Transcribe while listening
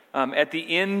At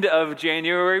the end of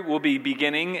January, we'll be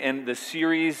beginning in the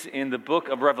series in the book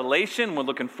of Revelation. We're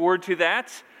looking forward to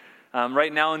that.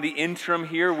 Right now in the interim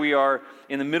here, we are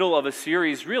in the middle of a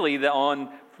series really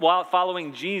while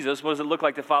following Jesus. What does it look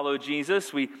like to follow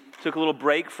Jesus? We took a little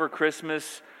break for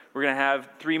Christmas. We're going to have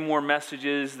 3 more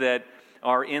messages that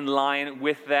are in line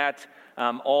with that,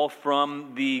 all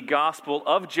from the Gospel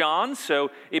of John.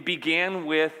 So it began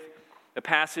with a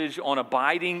passage on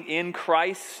abiding in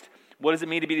Christ. What does it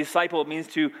mean to be a disciple? It means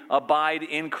to abide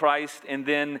in Christ. And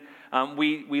then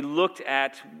we looked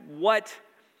at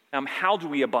how do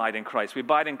we abide in Christ? We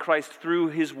abide in Christ through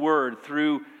His Word,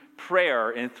 through prayer,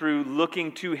 and through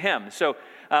looking to Him. So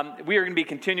we are going to be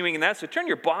continuing in that. So turn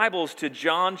your Bibles to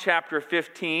John chapter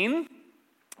 15.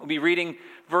 We'll be reading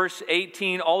verse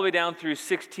 18 all the way down through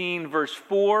 16, verse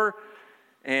 4.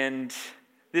 And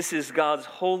this is God's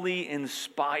holy,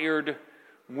 inspired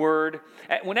Word.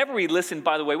 Whenever we listen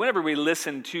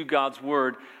to God's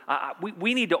Word,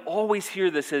 we need to always hear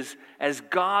this as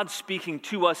God speaking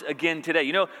to us again today.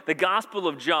 You know, the Gospel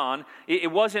of John,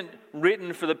 it wasn't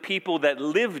written for the people that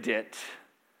lived it.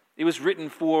 It was written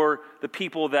for the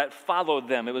people that followed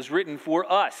them. It was written for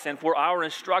us and for our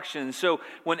instruction. So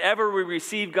whenever we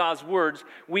receive God's words,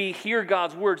 we hear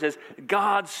God's words as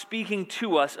God speaking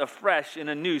to us afresh and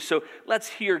anew. So let's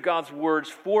hear God's words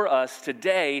for us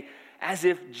today as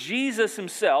if Jesus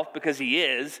Himself, because He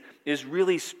is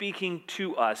really speaking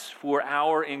to us for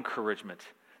our encouragement.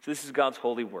 So this is God's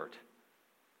holy word.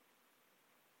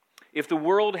 If the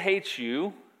world hates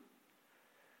you,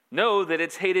 know that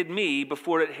it's hated me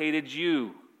before it hated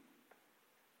you.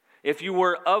 If you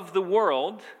were of the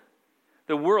world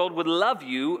would love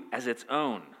you as its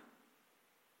own.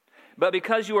 But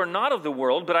because you are not of the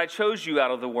world, but I chose you out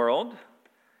of the world,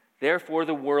 therefore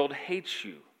the world hates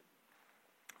you.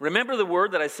 Remember the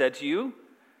word that I said to you,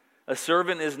 a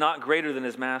servant is not greater than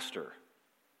his master.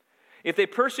 If they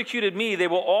persecuted me, they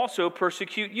will also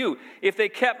persecute you. If they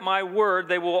kept my word,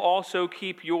 they will also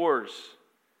keep yours.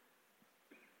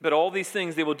 But all these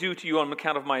things they will do to you on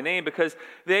account of my name, because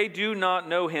they do not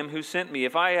know him who sent me.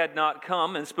 If I had not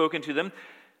come and spoken to them,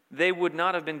 they would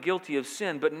not have been guilty of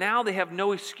sin. But now they have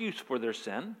no excuse for their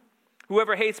sin.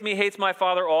 Whoever hates me hates my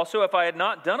Father also. If I had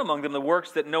not done among them the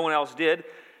works that no one else did,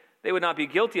 they would not be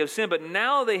guilty of sin, but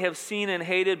now they have seen and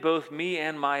hated both me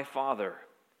and my Father.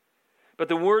 But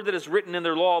the word that is written in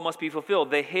their law must be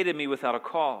fulfilled. They hated me without a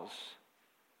cause.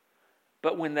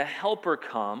 But when the Helper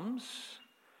comes,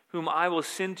 whom I will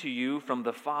send to you from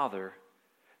the Father,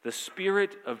 the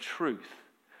Spirit of truth,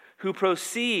 who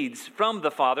proceeds from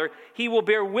the Father, He will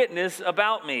bear witness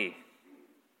about me.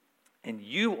 And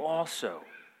you also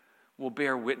will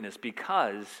bear witness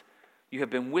because you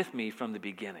have been with me from the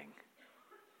beginning.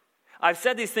 I've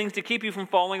said these things to keep you from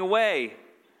falling away.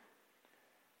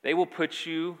 They will put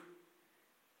you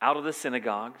out of the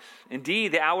synagogues.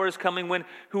 Indeed, the hour is coming when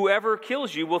whoever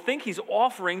kills you will think he's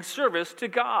offering service to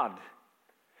God.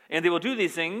 And they will do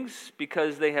these things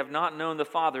because they have not known the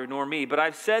Father nor me. But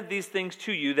I've said these things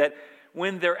to you that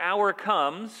when their hour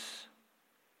comes,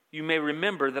 you may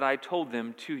remember that I told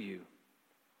them to you.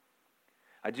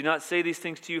 I do not say these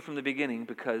things to you from the beginning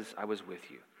because I was with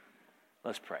you.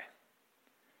 Let's pray.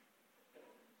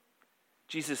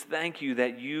 Jesus, thank you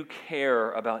that you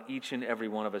care about each and every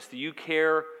one of us. That you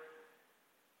care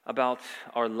about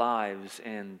our lives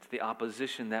and the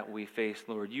opposition that we face,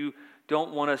 Lord. You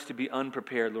don't want us to be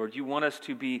unprepared, Lord. You want us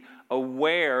to be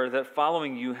aware that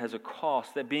following you has a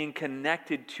cost, that being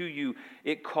connected to you,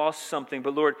 it costs something.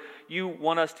 But Lord, you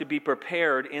want us to be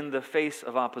prepared in the face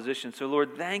of opposition. So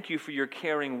Lord, thank you for your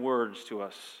caring words to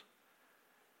us.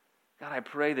 God, I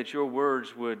pray that your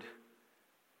words would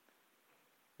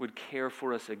care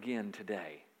for us again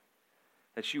today,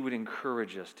 that you would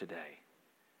encourage us today.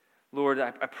 Lord,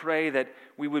 I pray that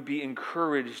we would be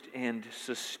encouraged and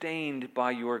sustained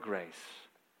by your grace.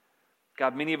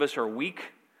 God, many of us are weak.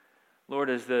 Lord,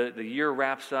 as the year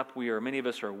wraps up, many of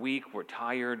us are weak, we're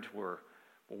tired, we're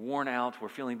worn out, we're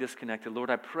feeling disconnected. Lord,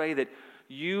 I pray that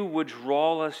you would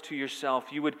draw us to yourself.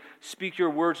 You would speak your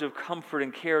words of comfort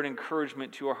and care and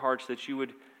encouragement to our hearts, that you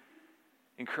would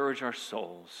encourage our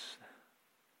souls.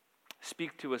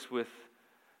 Speak to us with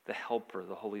the Helper,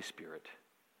 the Holy Spirit.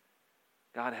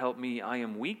 God, help me. I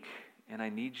am weak and I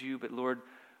need you. But Lord,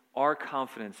 our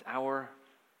confidence, our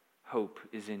hope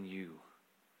is in you.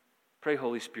 Pray,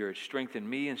 Holy Spirit, strengthen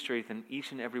me and strengthen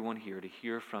each and every one here to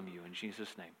hear from you. In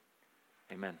Jesus' name,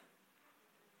 amen.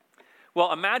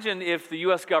 Well, imagine if the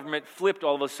U.S. government flipped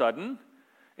all of a sudden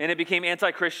and it became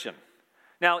anti-Christian.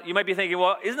 Now, you might be thinking,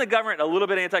 well, isn't the government a little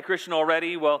bit anti-Christian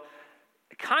already? Well,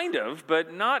 Kind of,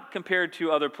 but not compared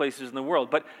to other places in the world.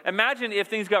 But imagine if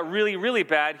things got really, really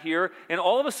bad here, and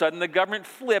all of a sudden the government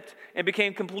flipped and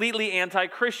became completely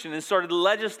anti-Christian and started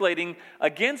legislating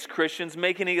against Christians,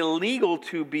 making it illegal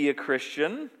to be a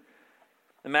Christian.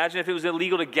 Imagine if it was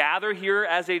illegal to gather here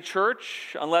as a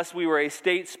church, unless we were a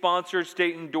state-sponsored,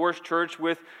 state-endorsed church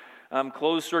with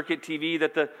closed-circuit TV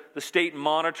that the state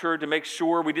monitored to make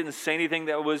sure we didn't say anything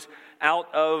that was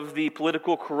out of the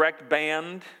political correct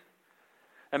band.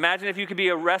 Imagine if you could be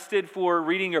arrested for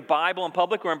reading your Bible in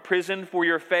public or imprisoned for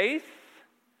your faith.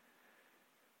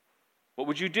 What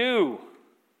would you do?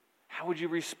 How would you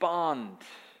respond?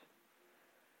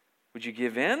 Would you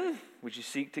give in? Would you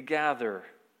seek to gather?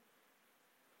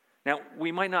 Now,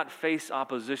 we might not face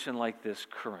opposition like this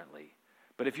currently,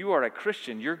 but if you are a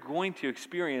Christian, you're going to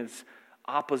experience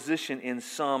opposition in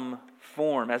some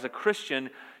form. As a Christian,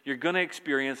 you're going to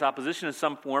experience opposition in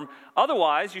some form.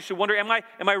 Otherwise, you should wonder, am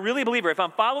I really a believer? If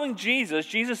I'm following Jesus,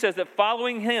 Jesus says that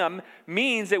following him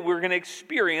means that we're going to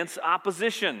experience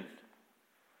opposition.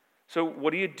 So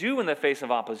what do you do in the face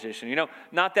of opposition? You know,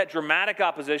 not that dramatic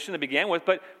opposition to begin with,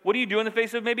 but what do you do in the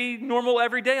face of maybe normal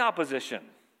everyday opposition?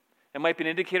 It might be an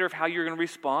indicator of how you're going to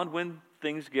respond when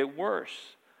things get worse.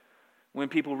 When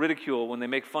people ridicule, when they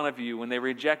make fun of you, when they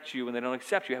reject you, when they don't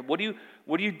accept you. What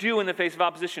do you do in the face of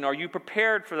opposition? Are you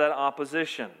prepared for that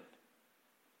opposition?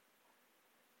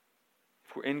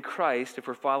 If we're in Christ, if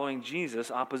we're following Jesus,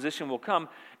 opposition will come,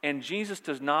 and Jesus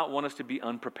does not want us to be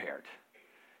unprepared.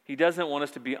 He doesn't want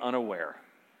us to be unaware.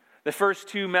 The first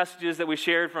two messages that we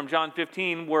shared from John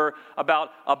 15 were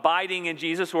about abiding in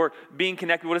Jesus or being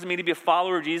connected. What does it mean to be a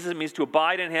follower of Jesus? It means to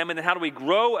abide in him. And then how do we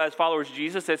grow as followers of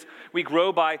Jesus? We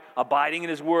grow by abiding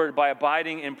in his word, by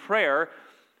abiding in prayer,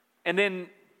 and then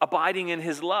abiding in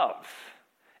his love.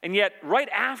 And yet, right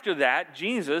after that,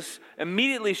 Jesus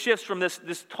immediately shifts from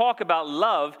this talk about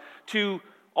love to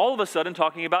all of a sudden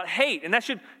talking about hate. And that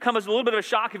should come as a little bit of a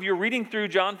shock if you're reading through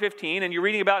John 15 and you're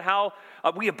reading about how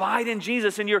we abide in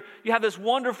Jesus, and you have this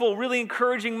wonderful, really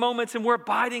encouraging moments, and we're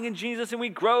abiding in Jesus, and we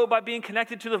grow by being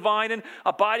connected to the vine and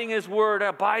abiding in his word,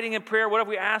 abiding in prayer. Whatever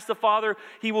we ask the Father,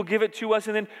 he will give it to us,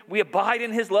 and then we abide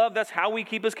in his love. That's how we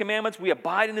keep his commandments. We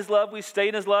abide in his love. We stay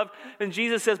in his love. And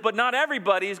Jesus says, but not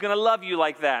everybody is going to love you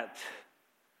like that.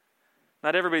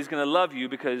 Not everybody's going to love you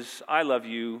because I love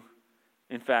you.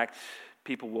 In fact,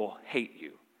 people will hate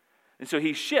you. And so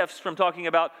he shifts from talking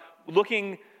about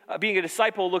being a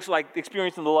disciple looks like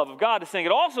experiencing the love of God to saying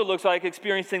it also looks like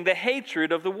experiencing the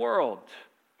hatred of the world.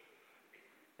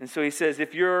 And so he says,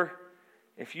 if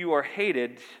you are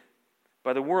hated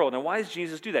by the world. Now, why does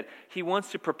Jesus do that? He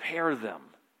wants to prepare them.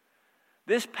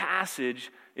 This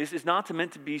passage is not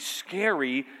meant to be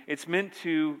scary. It's meant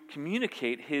to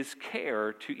communicate his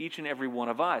care to each and every one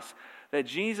of us. That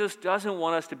Jesus doesn't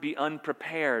want us to be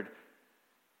unprepared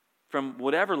from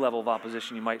whatever level of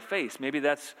opposition you might face. Maybe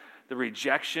that's the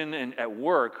rejection at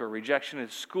work or rejection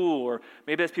at school, or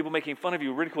maybe that's people making fun of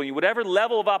you, ridiculing you. Whatever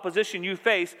level of opposition you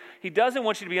face, he doesn't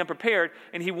want you to be unprepared,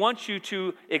 and he wants you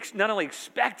to not only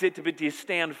expect it, but to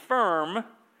stand firm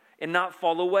and not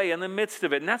fall away in the midst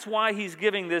of it. And that's why he's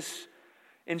giving this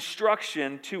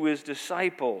instruction to his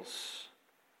disciples.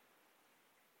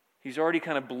 He's already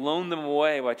kind of blown them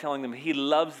away by telling them he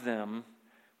loves them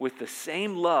with the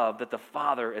same love that the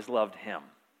Father has loved him.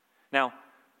 Now,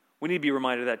 we need to be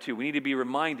reminded of that too. We need to be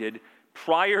reminded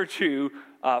prior to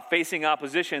facing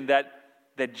opposition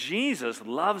that Jesus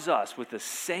loves us with the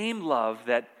same love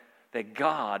that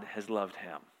God has loved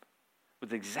him. With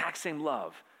the exact same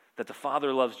love that the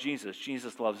Father loves Jesus,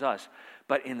 Jesus loves us.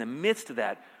 But in the midst of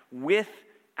that, with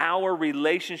our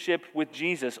relationship with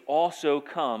Jesus also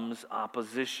comes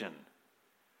opposition.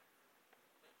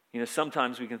 You know,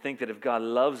 sometimes we can think that if God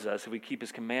loves us, if we keep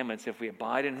his commandments, if we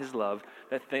abide in his love,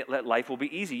 that life will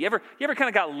be easy. You ever kind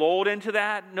of got lulled into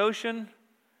that notion?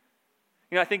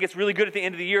 You know, I think it's really good at the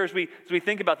end of the year as we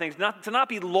think about things, to not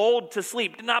be lulled to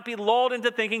sleep, to not be lulled into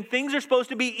thinking things are supposed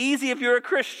to be easy if you're a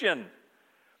Christian.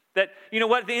 That, you know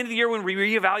what, at the end of the year when we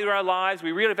reevaluate our lives,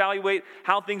 we reevaluate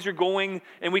how things are going,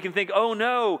 and we can think, oh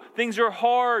no, things are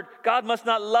hard. God must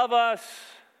not love us.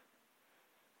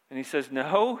 And he says,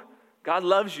 no, God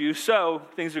loves you, so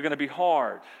things are going to be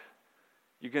hard.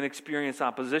 You're going to experience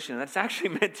opposition. That's actually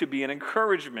meant to be an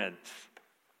encouragement.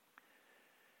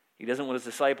 He doesn't want his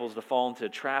disciples to fall into a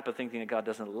trap of thinking that God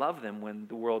doesn't love them when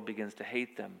the world begins to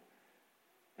hate them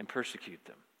and persecute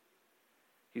them.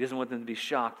 He doesn't want them to be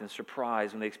shocked and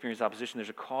surprised when they experience opposition. There's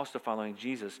a cost to following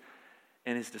Jesus,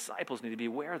 and his disciples need to be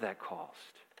aware of that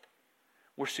cost.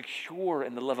 We're secure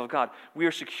in the love of God. We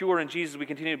are secure in Jesus. We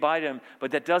continue to abide in Him.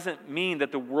 But that doesn't mean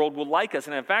that the world will like us.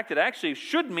 And in fact, it actually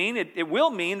should mean, it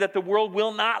will mean that the world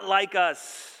will not like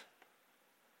us.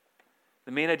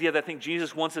 The main idea that I think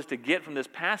Jesus wants us to get from this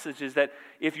passage is that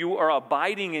if you are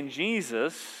abiding in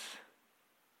Jesus,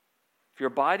 if you're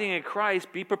abiding in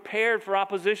Christ, be prepared for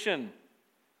opposition.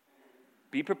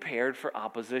 Be prepared for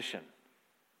opposition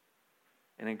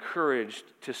and encouraged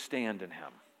to stand in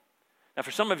Him. Now,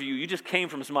 for some of you, you just came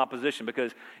from some opposition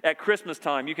because at Christmas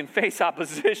time, you can face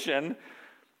opposition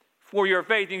for your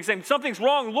faith. You can say, something's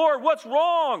wrong. Lord, what's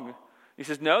wrong? He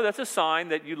says, no, that's a sign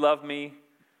that you love me,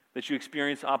 that you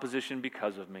experience opposition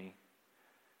because of me.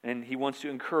 And He wants to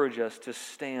encourage us to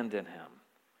stand in Him.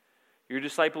 You're a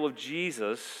disciple of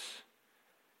Jesus,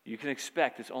 you can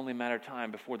expect it's only a matter of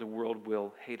time before the world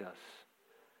will hate us.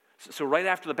 So right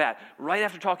after the bat, right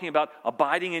after talking about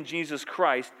abiding in Jesus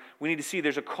Christ, we need to see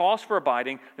there's a cost for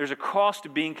abiding, there's a cost to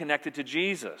being connected to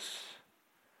Jesus.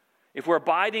 If we're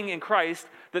abiding in Christ,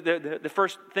 the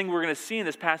first thing we're going to see in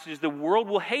this passage is the world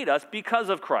will hate us because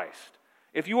of Christ.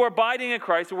 If you are abiding in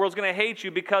Christ, the world's going to hate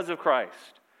you because of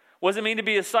Christ. What does it mean to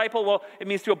be a disciple? Well, it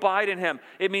means to abide in Him.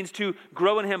 It means to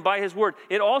grow in Him by His word.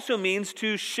 It also means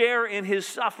to share in His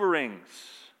sufferings.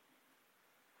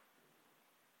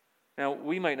 Now,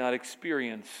 we might not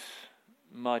experience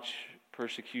much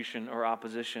persecution or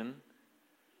opposition,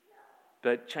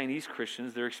 but Chinese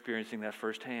Christians, they're experiencing that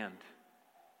firsthand.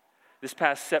 This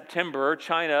past September,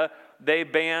 China, they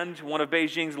banned one of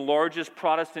Beijing's largest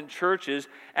Protestant churches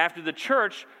after the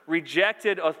church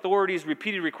rejected authorities'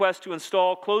 repeated requests to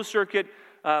install closed-circuit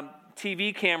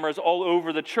TV cameras all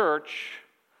over the church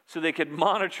so they could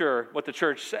monitor what the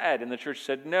church said. And the church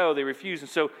said no, they refused. And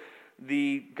so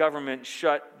the government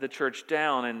shut the church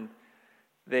down and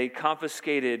they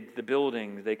confiscated the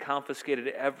building. They confiscated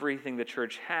everything the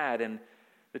church had, and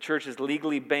the church is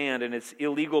legally banned, and its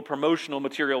illegal promotional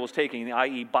material was taken,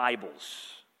 i.e. Bibles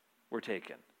were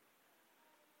taken.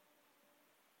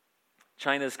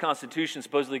 China's constitution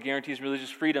supposedly guarantees religious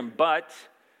freedom, but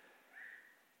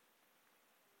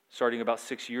starting about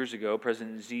 6 years ago,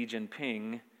 President Xi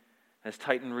Jinping has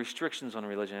tightened restrictions on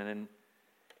religion,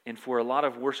 and for a lot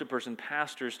of worshipers and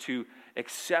pastors to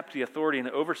accept the authority and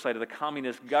the oversight of the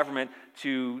communist government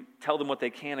to tell them what they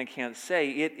can and can't say,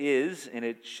 it is, and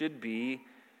it should be,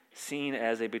 seen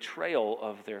as a betrayal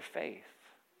of their faith.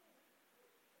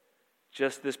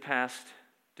 Just this past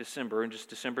December, and just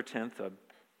December 10th,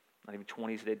 not even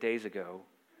 20 days ago,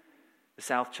 the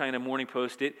South China Morning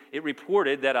Post, it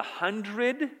reported that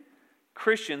 100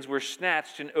 Christians were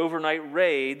snatched in overnight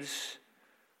raids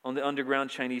on the underground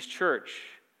Chinese church.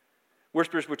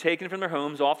 Worshippers were taken from their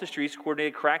homes, off the streets,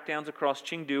 coordinated crackdowns across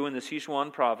Chengdu in the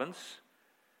Sichuan province.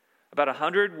 About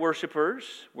 100 worshippers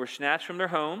were snatched from their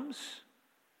homes.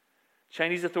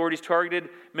 Chinese authorities targeted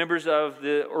members of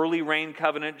the Early Rain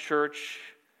Covenant Church.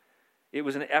 It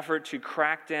was an effort to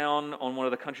crack down on one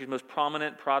of the country's most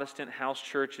prominent Protestant house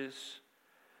churches.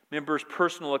 Members'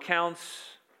 personal accounts,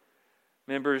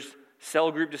 members' cell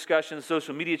group discussions,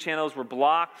 social media channels were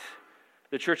blocked.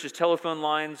 The church's telephone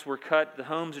lines were cut. The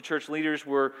homes of church leaders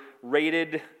were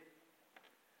raided.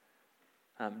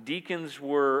 Deacons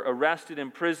were arrested,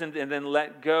 imprisoned, and then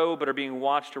let go, but are being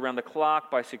watched around the clock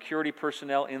by security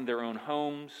personnel in their own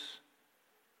homes.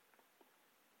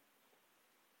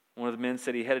 One of the men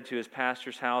said he headed to his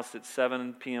pastor's house at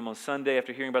 7 p.m. on Sunday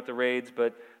after hearing about the raids,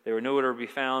 but they were nowhere to be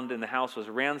found, and the house was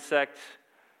ransacked.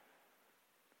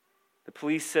 The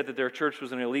police said that their church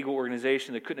was an illegal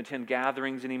organization. They couldn't attend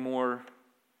gatherings anymore.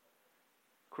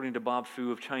 According to Bob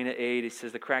Fu of China Aid, he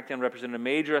says the crackdown represented a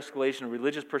major escalation of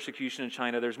religious persecution in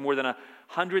China. There's more than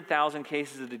 100,000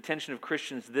 cases of detention of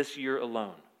Christians this year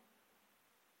alone.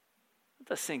 Let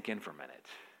that sink in for a minute.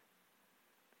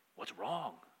 What's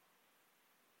wrong?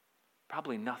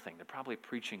 Probably nothing. They're probably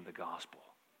preaching the gospel.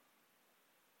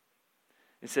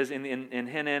 It says in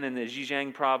Henan, in the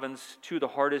Zhejiang province, two of the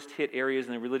hardest hit areas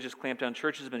in the religious clampdown,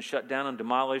 churches have been shut down and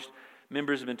demolished.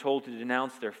 Members have been told to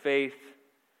denounce their faith.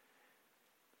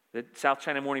 The South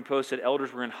China Morning Post said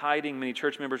elders were in hiding. Many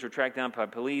church members were tracked down by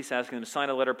police, asking them to sign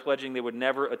a letter pledging they would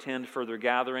never attend further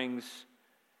gatherings.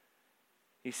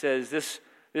 He says this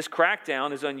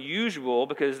crackdown is unusual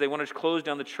because they wanted to close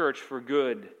down the church for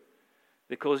good.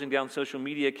 They're closing down social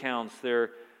media accounts.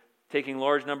 They're taking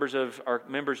large numbers of our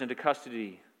members into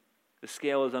custody. The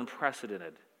scale is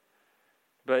unprecedented.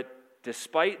 But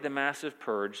despite the massive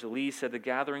purge, the Lee said the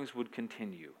gatherings would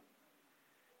continue.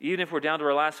 Even if we're down to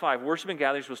our last 5, worship and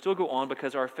gatherings will still go on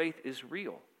because our faith is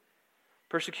real.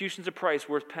 Persecution's a price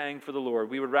worth paying for the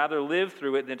Lord. We would rather live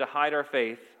through it than to hide our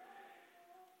faith.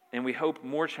 And we hope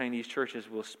more Chinese churches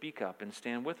will speak up and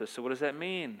stand with us. So what does that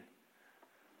mean?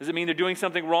 Does it mean they're doing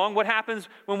something wrong? What happens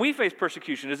when we face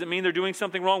persecution? Does it mean they're doing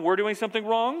something wrong? We're doing something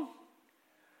wrong?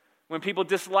 When people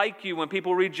dislike you, when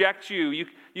people reject you,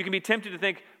 you can be tempted to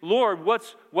think, Lord,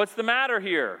 what's the matter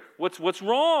here? What's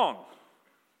wrong?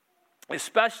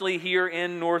 Especially here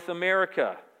in North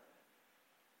America.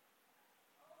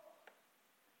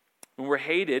 When we're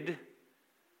hated,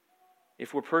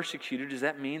 if we're persecuted, does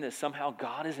that mean that somehow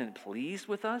God isn't pleased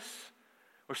with us?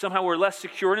 Or somehow we're less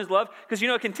secure in his love? Because,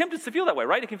 it can tempt us to feel that way,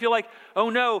 right? It can feel like, oh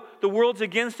no, the world's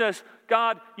against us.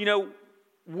 God,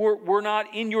 we're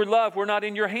not in your love. We're not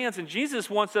in your hands. And Jesus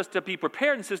wants us to be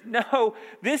prepared and says, no,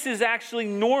 this is actually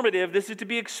normative. This is to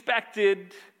be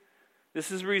expected.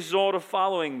 This is a result of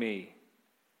following me.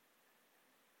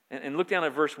 And look down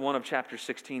at verse 1 of chapter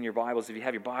 16, your Bibles. If you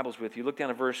have your Bibles with you, look down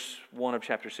at verse 1 of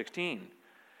chapter 16.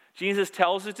 Jesus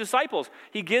tells his disciples.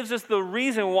 He gives us the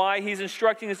reason why he's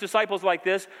instructing his disciples like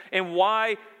this and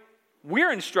why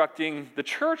we're instructing the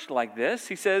church like this.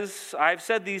 He says, I've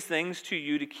said these things to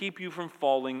you to keep you from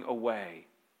falling away.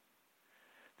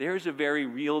 There's a very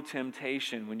real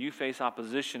temptation when you face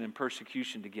opposition and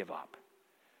persecution to give up.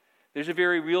 There's a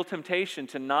very real temptation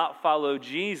to not follow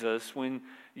Jesus when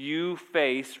you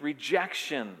face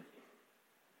rejection.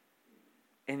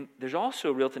 And there's also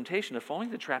a real temptation of falling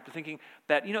into the trap of thinking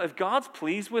that, if God's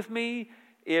pleased with me,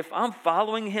 if I'm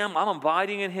following him, I'm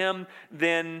abiding in him,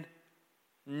 then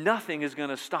nothing is going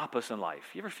to stop us in life.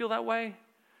 You ever feel that way?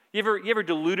 You ever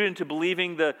deluded into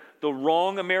believing the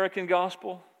wrong American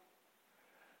gospel?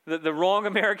 The wrong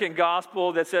American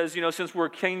gospel that says, since we're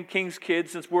king's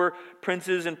kids, since we're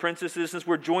princes and princesses, since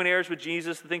we're joint heirs with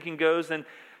Jesus, the thinking goes, then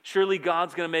surely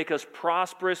God's going to make us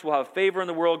prosperous. We'll have favor in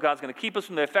the world. God's going to keep us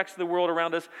from the effects of the world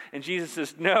around us. And Jesus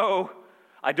says, no,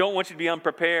 I don't want you to be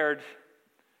unprepared.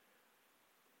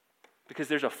 Because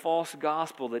there's a false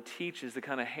gospel that teaches the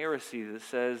kind of heresy that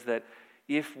says that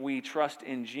if we trust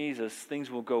in Jesus,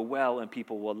 things will go well and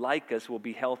people will like us, we'll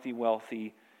be healthy,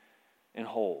 wealthy, and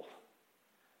whole.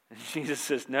 And Jesus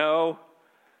says, no,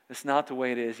 that's not the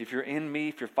way it is. If you're in me,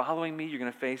 if you're following me, you're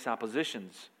going to face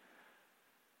oppositions.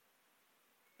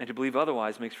 And to believe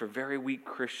otherwise makes for very weak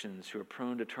Christians who are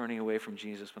prone to turning away from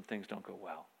Jesus when things don't go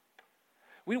well.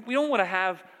 We don't want to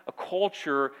have a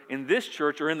culture in this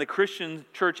church or in the Christian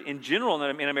church in general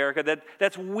in America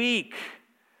that's weak.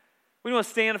 We want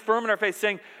to stand firm in our faith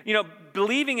saying,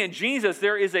 believing in Jesus,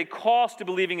 there is a cost to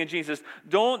believing in Jesus.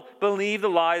 Don't believe the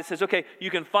lie that says, okay, you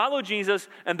can follow Jesus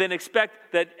and then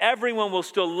expect that everyone will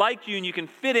still like you and you can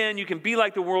fit in, you can be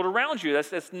like the world around you.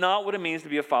 That's not what it means to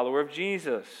be a follower of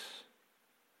Jesus.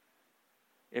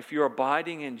 If you're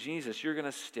abiding in Jesus, you're going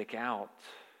to stick out.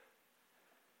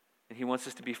 And he wants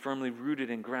us to be firmly rooted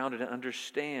and grounded and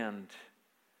understand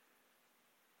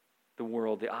the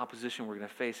world, the opposition we're going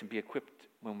to face, and be equipped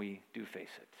when we do face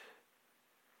it.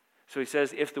 So he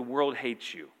says, if the world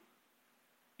hates you.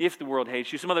 If the world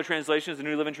hates you. Some other translations, the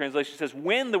New Living Translation says,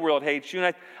 when the world hates you.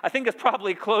 And I think that's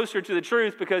probably closer to the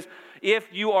truth, because if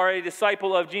you are a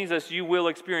disciple of Jesus, you will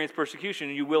experience persecution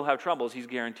and you will have troubles. He's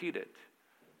guaranteed it.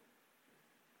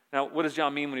 Now, what does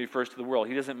John mean when he refers to the world?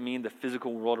 He doesn't mean the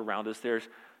physical world around us. There's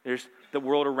the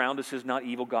world around us is not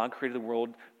evil. God created the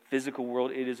world, physical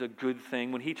world. It is a good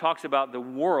thing. When he talks about the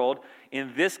world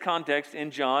in this context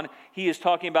in John, he is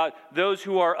talking about those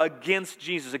who are against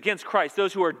Jesus, against Christ,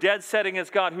 those who are dead set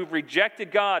against God, who've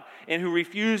rejected God and who are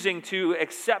refusing to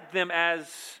accept them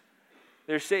as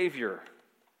their Savior.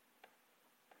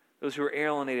 Those who are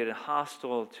alienated and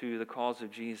hostile to the cause of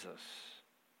Jesus.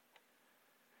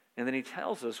 And then he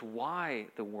tells us why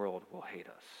the world will hate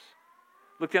us.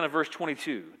 Look down at verse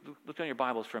 22. Look down your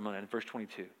Bibles for a minute in verse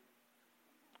 22.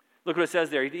 Look what it says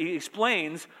there. He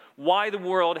explains why the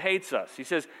world hates us. He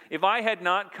says, if I had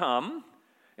not come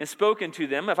and spoken to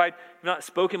them, if I had not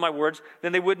spoken my words,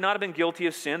 then they would not have been guilty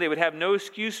of sin. They would have no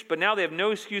excuse, but now they have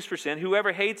no excuse for sin.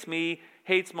 Whoever hates me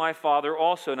hates my Father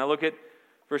also. Now look at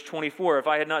verse 24, if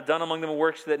I had not done among them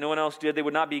works that no one else did, they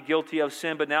would not be guilty of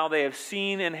sin, but now they have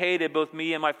seen and hated both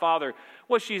me and my Father.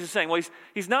 What's Jesus saying? Well,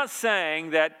 he's not saying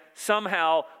that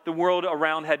somehow the world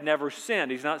around had never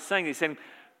sinned. He's not saying that. He's saying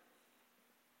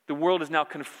the world is now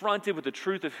confronted with the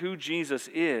truth of who Jesus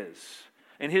is.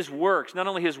 And his works, not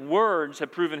only his words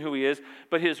have proven who he is,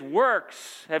 but his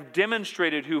works have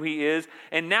demonstrated who he is.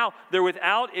 And now they're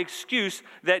without excuse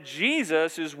that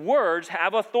Jesus' words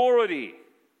have authority.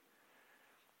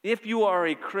 If you are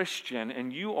a Christian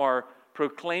and you are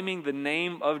proclaiming the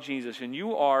name of Jesus and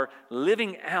you are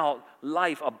living out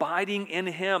life, abiding in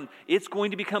Him, it's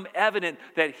going to become evident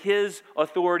that His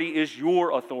authority is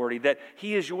your authority, that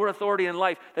He is your authority in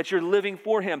life, that you're living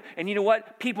for Him. And you know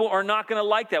what? People are not going to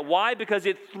like that. Why? Because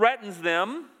it threatens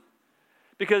them,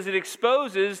 because it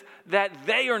exposes that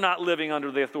they are not living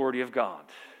under the authority of God.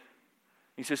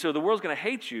 He says, so the world's going to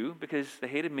hate you because they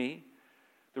hated me.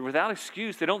 They're without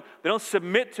excuse. They don't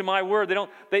submit to my word.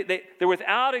 They're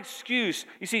without excuse.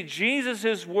 You see,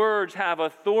 Jesus' words have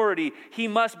authority. He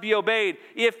must be obeyed.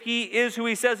 If He is who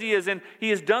He says He is, and He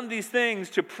has done these things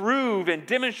to prove and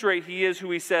demonstrate He is who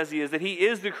He says He is, that He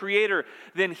is the Creator,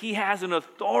 then He has an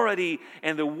authority,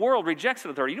 and the world rejects that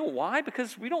authority. You know why?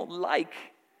 Because we don't like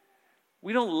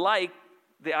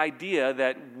the idea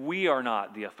that we are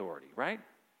not the authority, right?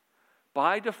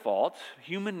 By default,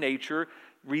 human nature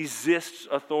resists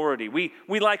authority. We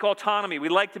like autonomy. We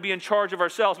like to be in charge of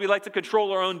ourselves. We like to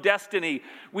control our own destiny.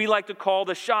 We like to call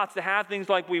the shots, to have things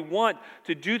like we want,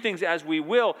 to do things as we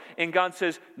will. And God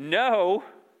says, no.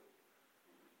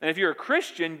 And if you're a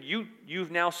Christian, you've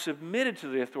now submitted to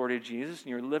the authority of Jesus, and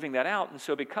you're living that out. And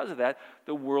so because of that,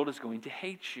 the world is going to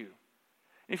hate you.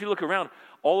 And if you look around,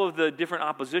 all of the different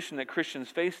opposition that Christians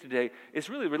face today is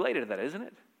really related to that, isn't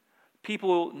it?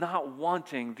 People not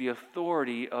wanting the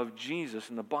authority of Jesus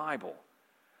in the Bible,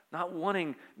 not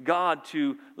wanting God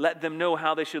to let them know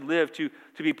how they should live, to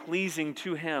be pleasing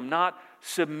to Him, not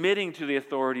submitting to the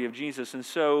authority of Jesus. And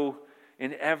so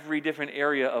in every different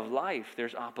area of life,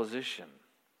 there's opposition.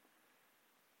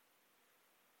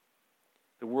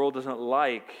 The world doesn't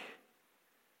like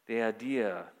the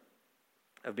idea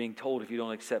of being told if you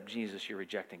don't accept Jesus, you're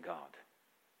rejecting God.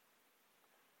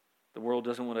 The world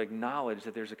doesn't want to acknowledge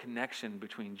that there's a connection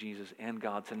between Jesus and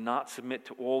God. To not submit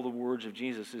to all the words of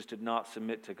Jesus is to not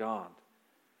submit to God.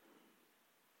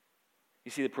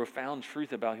 You see, the profound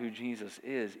truth about who Jesus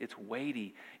is, it's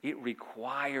weighty. It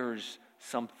requires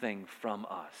something from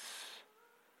us.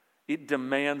 It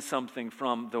demands something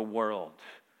from the world.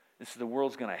 And so the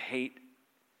world's going to hate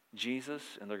Jesus,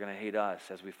 and they're going to hate us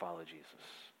as we follow Jesus.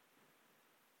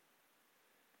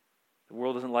 The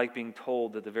world doesn't like being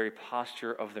told that the very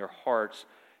posture of their hearts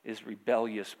is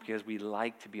rebellious because we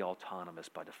like to be autonomous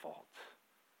by default.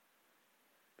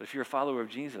 But if you're a follower of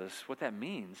Jesus, what that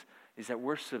means is that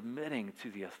we're submitting to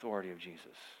the authority of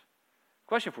Jesus.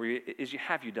 Question for you is,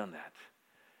 have you done that?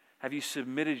 Have you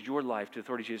submitted your life to the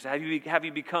authority of Jesus? Have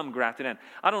you become grafted in?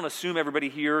 I don't assume everybody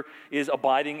here is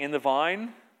abiding in the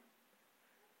vine.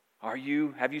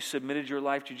 Have you submitted your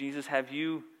life to Jesus? Have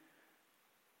you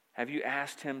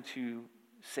asked Him to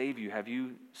save you? Have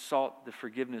you sought the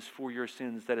forgiveness for your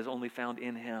sins that is only found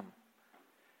in Him?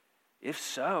 If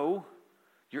so,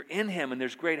 you're in Him, and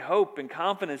there's great hope and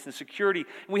confidence and security.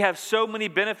 And we have so many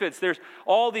benefits. There's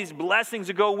all these blessings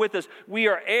that go with us. We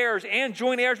are heirs and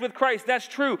joint heirs with Christ. That's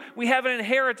true. We have an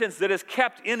inheritance that is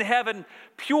kept in heaven,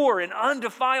 pure and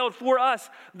undefiled for us.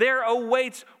 There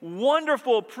awaits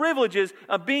wonderful privileges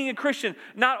of being a Christian,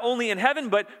 not only in heaven,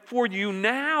 but for you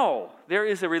now. There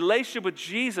is a relationship with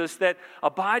Jesus, that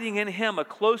abiding in Him, a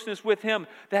closeness with Him,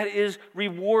 that is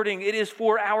rewarding. It is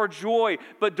for our joy.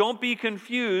 But don't be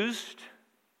confused.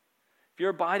 If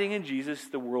you're abiding in Jesus,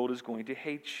 the world is going to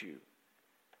hate you.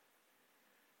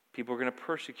 People are going to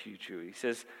persecute you. He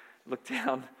says, look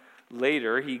down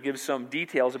later, he gives some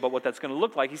details about what that's going to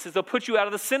look like. He says, they'll put you out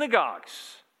of the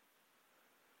synagogues.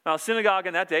 Now, synagogue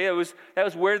in that day, that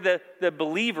was where the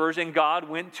believers in God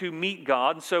went to meet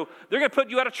God. And so they're going to put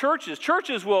you out of churches.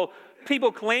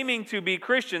 People claiming to be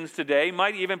Christians today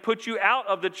might even put you out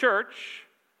of the church.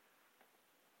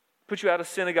 Put you out of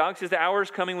synagogue. It says the hour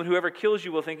is coming when whoever kills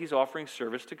you will think he's offering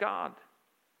service to God.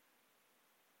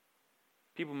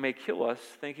 People may kill us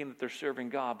thinking that they're serving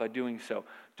God by doing so.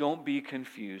 Don't be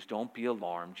confused. Don't be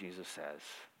alarmed, Jesus says.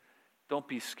 Don't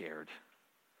be scared.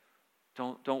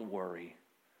 Don't worry.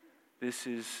 This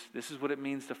is what it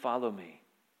means to follow me.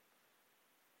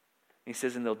 He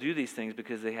says, and they'll do these things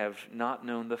because they have not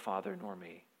known the Father nor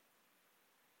me.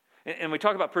 And we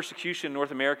talk about persecution in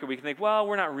North America, we can think, well,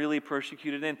 we're not really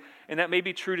persecuted. And that may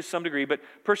be true to some degree, but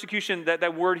persecution,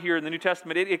 that word here in the New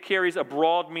Testament, it carries a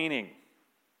broad meaning.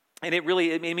 And it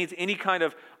means any kind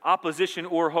of opposition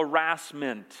or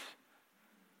harassment.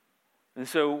 And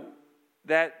so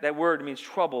that word means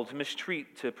trouble, to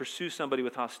mistreat, to pursue somebody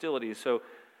with hostility. So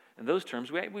in those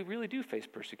terms, we really do face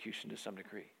persecution to some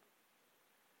degree.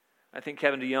 I think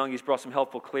Kevin DeYoung, he's brought some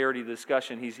helpful clarity to the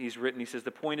discussion. He's written, he says, the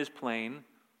point is plain.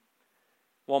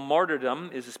 While martyrdom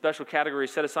is a special category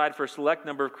set aside for a select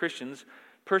number of Christians,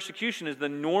 persecution is the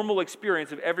normal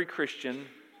experience of every Christian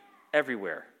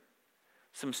everywhere.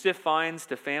 Some stiff fines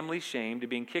to family shame, to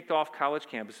being kicked off college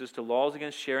campuses, to laws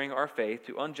against sharing our faith,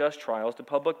 to unjust trials, to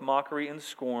public mockery and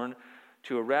scorn,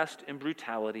 to arrest and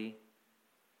brutality.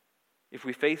 If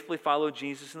we faithfully follow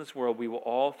Jesus in this world, we will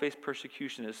all face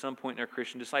persecution at some point in our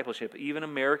Christian discipleship. Even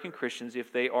American Christians,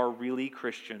 if they are really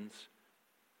Christians,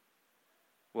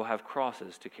 will have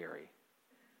crosses to carry.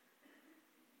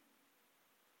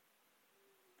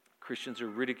 Christians are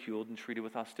ridiculed and treated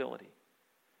with hostility.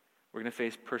 We're going to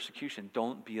face persecution.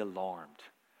 Don't be alarmed.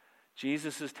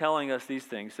 Jesus is telling us these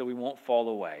things so we won't fall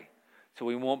away, so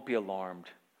we won't be alarmed,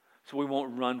 so we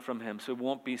won't run from him, so we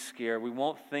won't be scared. We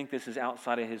won't think this is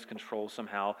outside of his control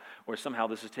somehow, or somehow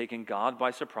this is taking God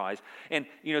by surprise. And,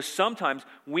 sometimes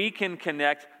we can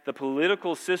connect the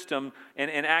political system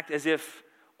and act as if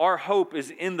our hope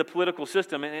is in the political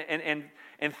system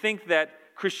and think that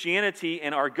Christianity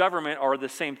and our government are the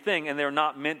same thing, and they're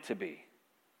not meant to be.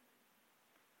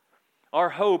 Our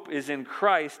hope is in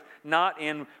Christ, not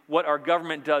in what our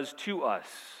government does to us.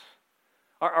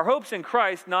 Our hope's in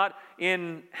Christ, not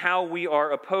in how we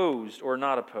are opposed or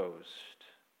not opposed.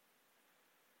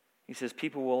 He says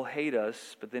people will hate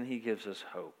us, but then he gives us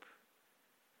hope.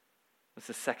 That's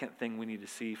the second thing we need to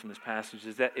see from this passage,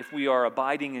 is that if we are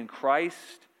abiding in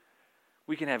Christ,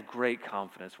 we can have great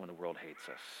confidence when the world hates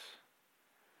us.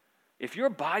 If you're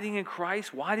abiding in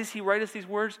Christ, why does he write us these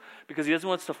words? Because he doesn't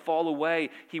want us to fall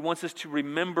away. He wants us to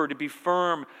remember, to be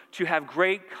firm, to have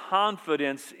great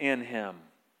confidence in him.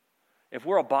 If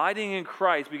we're abiding in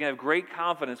Christ, we can have great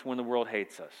confidence when the world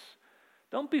hates us.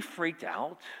 Don't be freaked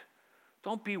out.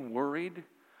 Don't be worried.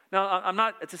 Now, I'm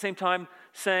not at the same time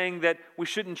saying that we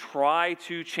shouldn't try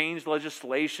to change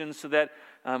legislation so that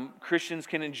Christians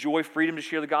can enjoy freedom to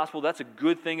share the gospel. That's a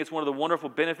good thing. It's one of the wonderful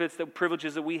benefits, the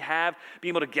privileges that we have.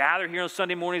 Being able to gather here on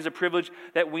Sunday morning is a privilege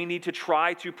that we need to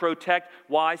try to protect.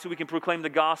 Why? So we can proclaim the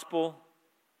gospel.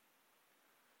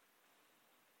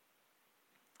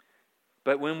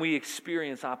 But when we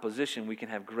experience opposition, we can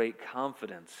have great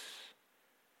confidence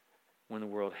when the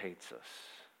world hates us.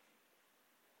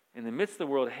 In the midst of the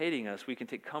world hating us, we can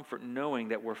take comfort knowing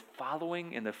that we're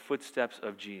following in the footsteps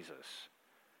of Jesus.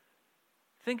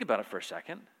 Think about it for a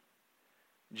second.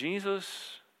 Jesus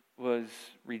was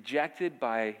rejected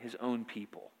by his own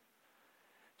people.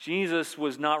 Jesus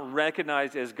was not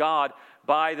recognized as God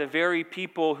by the very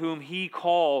people whom he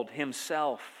called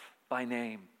himself by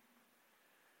name.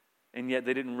 And yet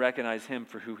they didn't recognize him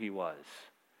for who he was.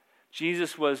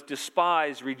 Jesus was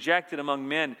despised, rejected among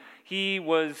men. He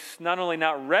was not only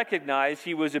not recognized,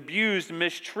 he was abused,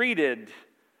 mistreated,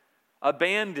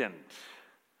 abandoned,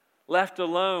 left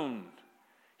alone.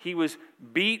 He was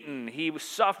beaten. He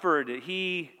suffered.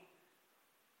 He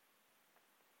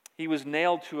was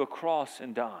nailed to a cross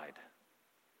and died.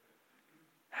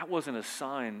 That wasn't a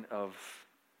sign of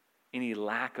any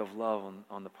lack of love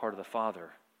on the part of the Father.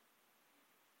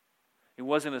 It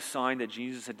wasn't a sign that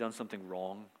Jesus had done something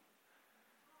wrong.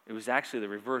 It was actually the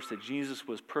reverse, that Jesus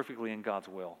was perfectly in God's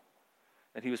will,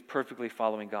 that he was perfectly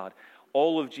following God.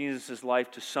 All of Jesus' life,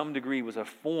 to some degree, was a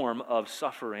form of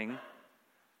suffering.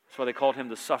 That's why they called him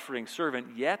the suffering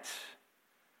servant. Yet,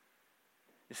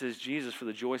 it says Jesus, for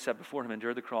the joy set before him,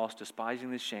 endured the cross,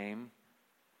 despising the shame,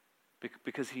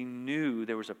 because he knew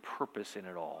there was a purpose in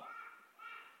it all.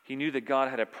 He knew that God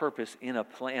had a purpose in a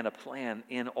plan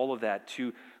in all of that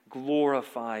to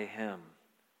glorify him.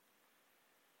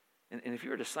 And if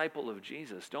you're a disciple of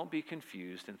Jesus, don't be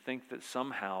confused and think that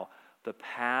somehow the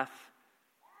path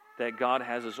that God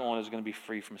has us on is going to be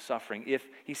free from suffering. If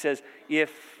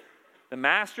the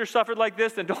master suffered like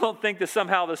this, then don't think that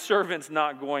somehow the servant's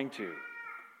not going to.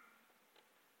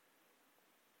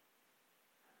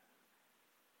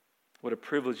 What a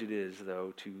privilege it is,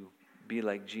 though, to be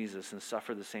like Jesus and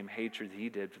suffer the same hatred that he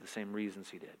did for the same reasons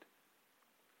he did.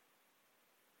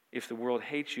 If the world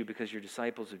hates you because you're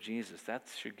disciples of Jesus, that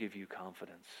should give you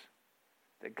confidence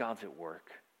that God's at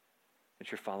work, that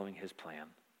you're following his plan.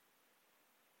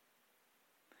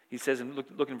 He says, and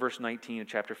look in verse 19 of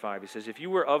chapter 5, he says, if you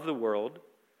were of the world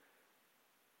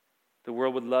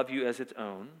would love you as its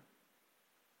own.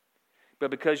 But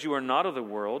because you are not of the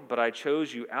world, but I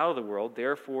chose you out of the world,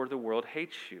 therefore the world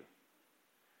hates you.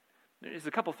 There's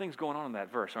a couple things going on in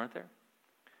that verse, aren't there?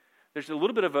 There's a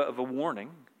little bit of a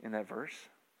warning in that verse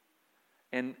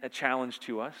and a challenge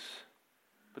to us,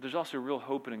 but there's also real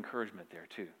hope and encouragement there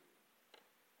too.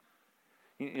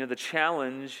 The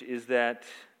challenge is that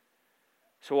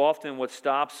so often what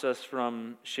stops us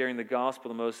from sharing the gospel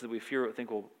the most is that we fear what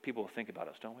people will think about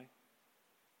us, don't we?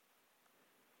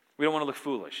 We don't want to look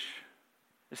foolish.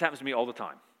 This happens to me all the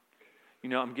time.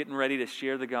 I'm getting ready to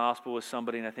share the gospel with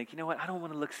somebody and I think, I don't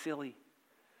want to look silly.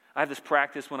 I have this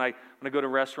practice when I go to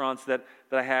restaurants that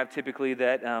I have typically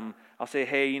that I'll say,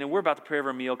 hey, we're about to pray over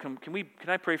a meal. Can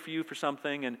I pray for you for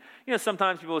something? And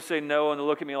sometimes people will say no, and they'll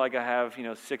look at me like I have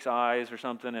 6 eyes or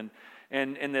something,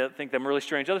 and they'll think that I'm really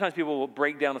strange. Other times people will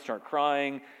break down and start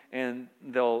crying, and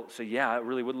they'll say, yeah, I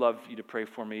really would love you to pray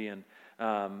for me, and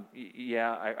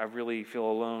I really feel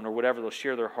alone, or whatever. They'll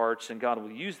share their hearts, and God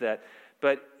will use that.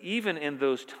 But even in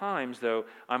those times, though,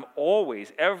 I'm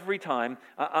always, every time,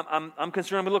 I'm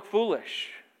concerned I'm going to look foolish.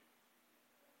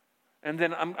 And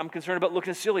then I'm concerned about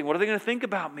looking silly. What are they going to think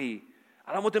about me?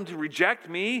 I don't want them to reject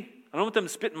me. I don't want them to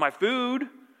spit in my food,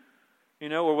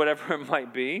 or whatever it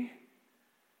might be.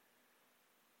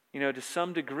 To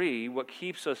some degree, what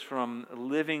keeps us from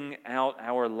living out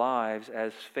our lives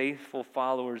as faithful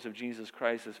followers of Jesus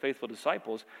Christ, as faithful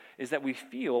disciples, is that we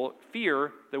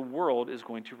fear the world is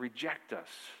going to reject us.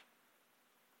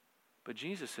 But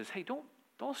Jesus says, hey, don't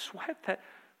sweat that.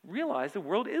 Realize the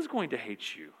world is going to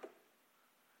hate you.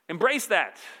 Embrace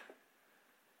that.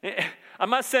 I'm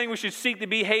not saying we should seek to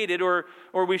be hated or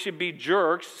we should be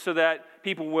jerks so that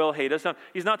people will hate us. No,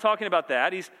 he's not talking about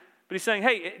that. But he's saying,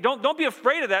 hey, don't be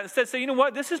afraid of that. Instead, say, you know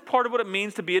what? This is part of what it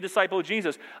means to be a disciple of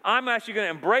Jesus. I'm actually going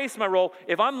to embrace my role.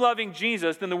 If I'm loving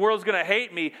Jesus, then the world's going to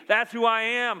hate me. That's who I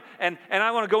am. And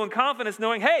I want to go in confidence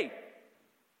knowing, hey,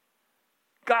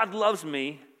 God loves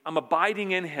me. I'm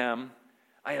abiding in him.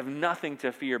 I have nothing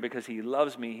to fear because he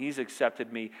loves me. He's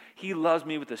accepted me. He loves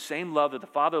me with the same love that the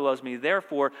Father loves me.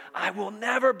 Therefore, I will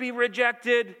never be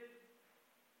rejected.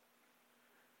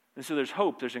 And so there's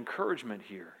hope. There's encouragement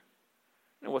here.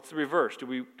 What's the reverse? Do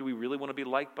we really want to be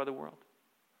liked by the world?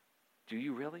 Do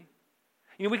you really?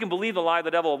 We can believe the lie of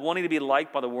the devil of wanting to be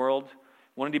liked by the world,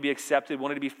 wanting to be accepted,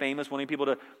 wanting to be famous, wanting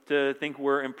people to think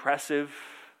we're impressive.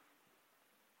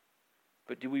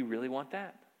 But do we really want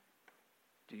that?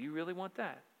 Do you really want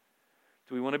that?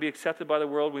 Do we want to be accepted by the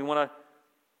world? We want to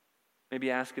maybe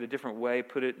ask it a different way,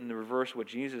 put it in the reverse of what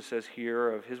Jesus says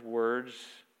here of his words.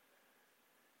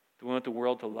 Do we want the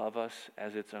world to love us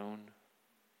as its own?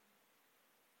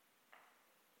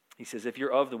 He says, if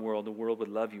you're of the world would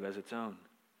love you as its own.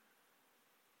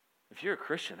 If you're a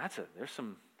Christian,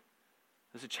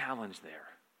 there's a challenge there.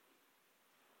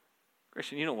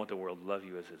 Christian, you don't want the world to love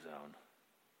you as its own.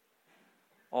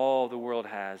 All the world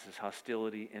has is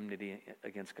hostility, enmity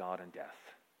against God and death.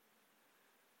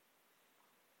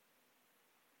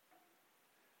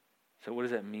 So what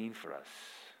does that mean for us?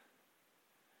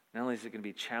 Not only is it going to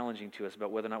be challenging to us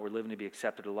about whether or not we're living to be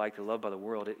accepted or liked or loved by the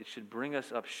world, it should bring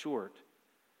us up short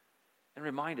and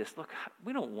remind us, look,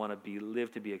 we don't want to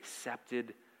live to be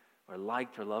accepted or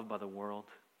liked or loved by the world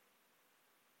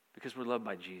because we're loved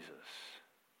by Jesus,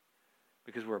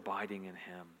 because we're abiding in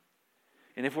him.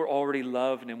 And if we're already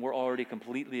loved and we're already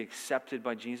completely accepted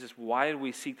by Jesus, why do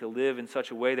we seek to live in such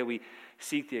a way that we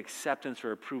seek the acceptance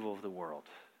or approval of the world?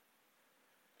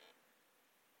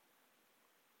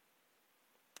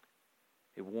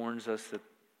 It warns us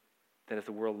that if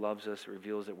the world loves us, it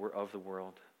reveals that we're of the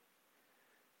world.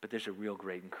 But there's a real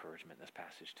great encouragement in this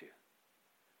passage too.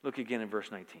 Look again in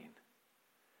verse 19.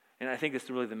 And I think it's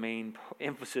really the main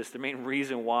emphasis, the main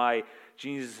reason why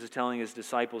Jesus is telling his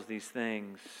disciples these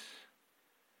things.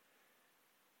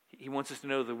 He wants us to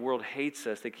know the world hates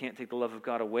us. They can't take the love of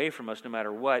God away from us no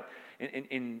matter what.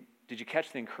 And did you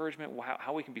catch the encouragement,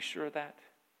 how we can be sure of that?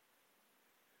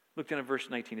 Look down at verse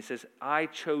 19. It says, I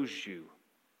chose you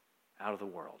out of the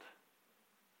world.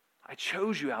 I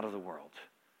chose you out of the world.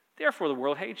 Therefore, the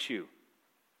world hates you.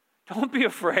 Don't be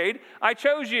afraid. I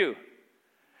chose you.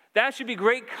 That should be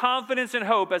great confidence and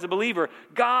hope as a believer.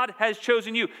 God has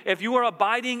chosen you. If you are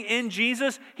abiding in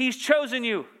Jesus, he's chosen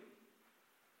you.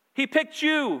 He picked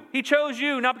you. He chose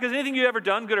you, not because of anything you've ever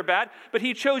done, good or bad, but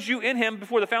he chose you in him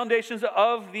before the foundations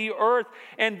of the earth.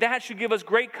 And that should give us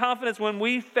great confidence when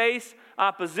we face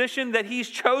opposition that he's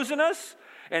chosen us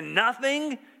and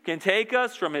nothing can take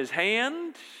us from his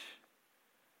hand.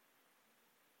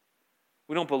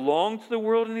 We don't belong to the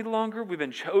world any longer. We've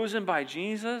been chosen by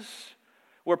Jesus.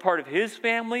 We're part of his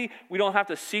family. We don't have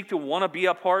to seek to want to be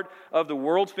a part of the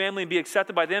world's family and be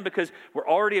accepted by them because we're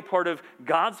already a part of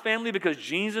God's family because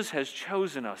Jesus has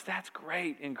chosen us. That's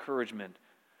great encouragement.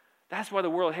 That's why the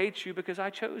world hates you, because I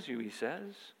chose you, he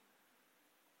says.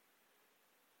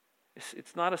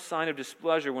 It's not a sign of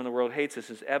displeasure when the world hates us.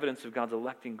 It's evidence of God's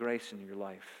electing grace in your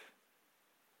life.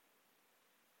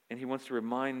 And he wants to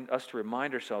remind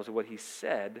ourselves of what he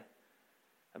said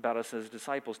about us as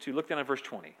disciples too. Look down at verse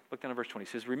 20. He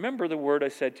says, remember the word I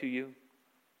said to you.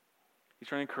 He's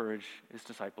trying to encourage his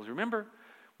disciples. Remember,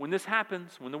 when this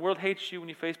happens, when the world hates you, when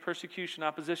you face persecution,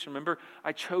 opposition, remember,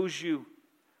 I chose you.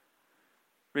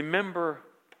 Remember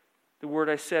the word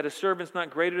I said. A servant's not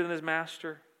greater than his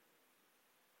master.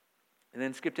 And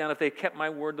then skip down, if they kept my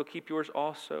word, they'll keep yours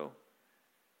also.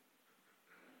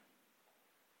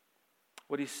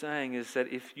 What he's saying is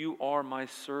that if you are my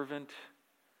servant,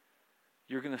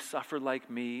 you're going to suffer like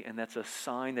me, and that's a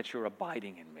sign that you're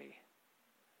abiding in me.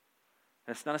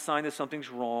 That's not a sign that something's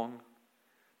wrong.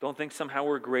 Don't think somehow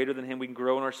we're greater than him. We can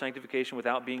grow in our sanctification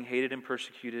without being hated and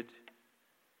persecuted.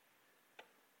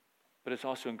 But it's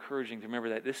also encouraging to remember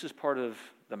that this is part of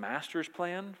the Master's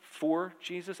plan for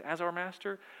Jesus as our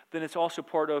Master. Then it's also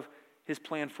part of his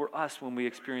plan for us when we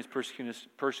experience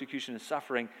persecution and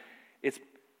suffering.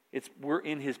 We're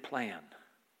in his plan.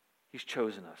 He's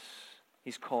chosen us.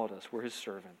 He's called us. We're his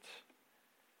servants.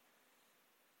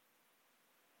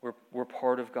 We're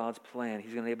part of God's plan.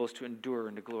 He's going to enable us to endure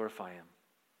and to glorify him.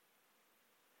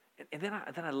 And then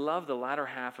I love the latter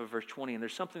half of verse 20, and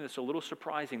there's something that's a little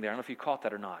surprising there. I don't know if you caught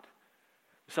that or not.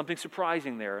 There's something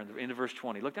surprising there in the end of verse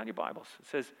 20. Look down your Bibles. It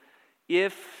says,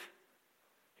 here's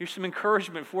some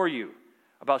encouragement for you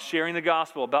about sharing the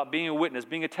gospel, about being a witness,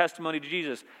 being a testimony to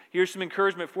Jesus. Here's some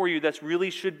encouragement for you that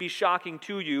really should be shocking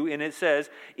to you, and it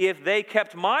says, if they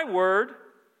kept my word,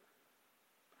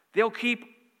 they'll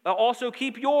also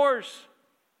keep yours.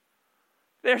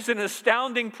 There's an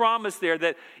astounding promise there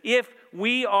that if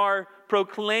we are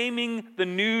proclaiming the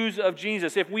news of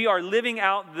Jesus, if we are living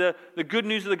out the good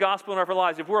news of the gospel in our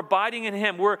lives, if we're abiding in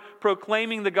him, we're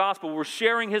proclaiming the gospel, we're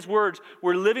sharing his words,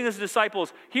 we're living as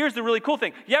disciples, here's the really cool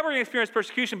thing. Yeah, we're going to experience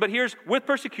persecution, but with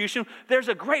persecution, there's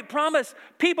a great promise.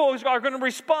 People are going to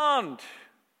respond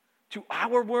to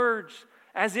our words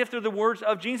as if they're the words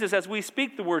of Jesus, as we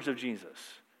speak the words of Jesus.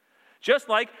 Just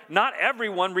like not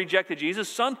everyone rejected Jesus,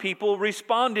 some people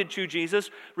responded to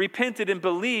Jesus, repented and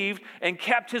believed, and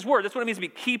kept his word. That's what it means to be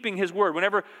keeping his word.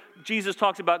 Whenever Jesus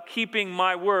talks about keeping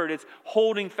my word, it's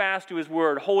holding fast to his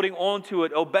word, holding on to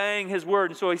it, obeying his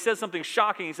word. And so he says something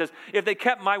shocking. He says, if they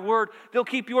kept my word, they'll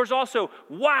keep yours also.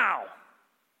 Wow!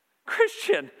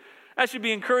 Christian, that should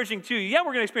be encouraging to you. Yeah,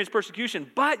 we're going to experience persecution,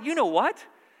 but you know what?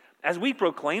 As we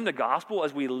proclaim the gospel,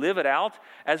 as we live it out,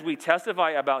 as we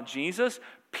testify about Jesus,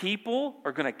 people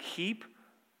are going to keep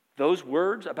those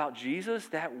words about Jesus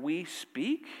that we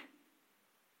speak.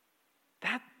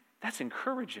 That's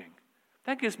encouraging.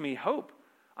 That gives me hope.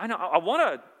 I know I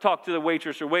want to talk to the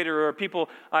waitress or waiter or people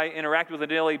I interact with on a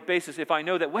daily basis if I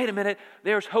know that, wait a minute,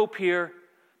 there's hope here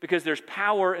because there's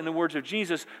power in the words of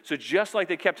Jesus. So just like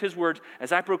they kept his words,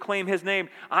 as I proclaim his name,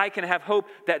 I can have hope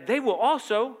that they will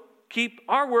also keep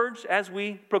our words as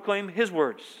we proclaim his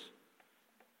words.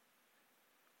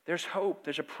 There's hope.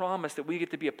 There's a promise that we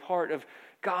get to be a part of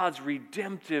God's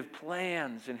redemptive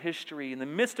plans in history. In the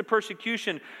midst of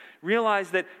persecution, realize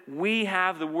that we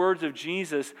have the words of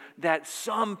Jesus that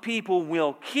some people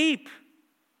will keep.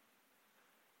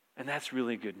 And that's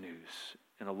really good news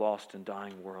in a lost and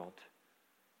dying world.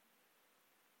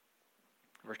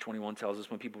 Verse 21 tells us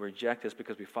when people reject us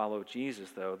because we follow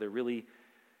Jesus, though, they're really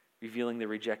revealing they're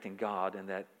rejecting God and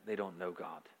that they don't know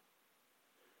God.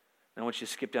 Now I want you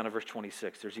to skip down to verse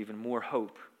 26. There's even more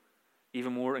hope,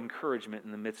 even more encouragement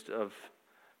in the midst of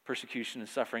persecution and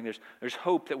suffering. There's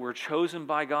hope that we're chosen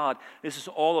by God. This is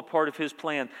all a part of his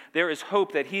plan. There is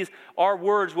hope that our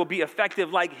words will be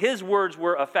effective like his words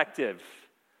were effective.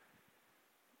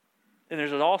 And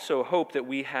there's also hope that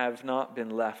we have not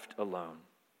been left alone.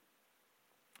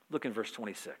 Look in verse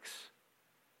 26.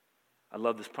 I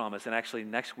love this promise. And actually,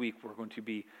 next week, we're going to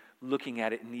be looking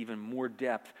at it in even more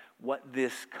depth, what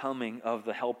this coming of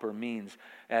the Helper means.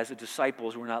 As the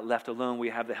disciples, we're not left alone. We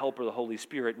have the Helper, the Holy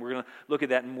Spirit. We're going to look at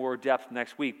that in more depth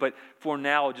next week. But for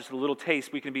now, just a little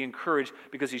taste, we can be encouraged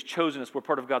because he's chosen us. We're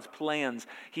part of God's plans.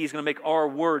 He's going to make our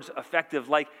words effective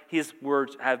like his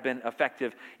words have been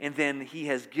effective. And then he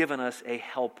has given us a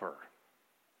helper.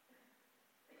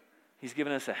 He's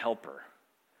given us a helper.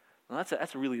 Well,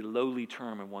 that's a really lowly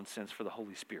term in one sense for the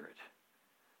Holy Spirit.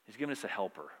 He's given us a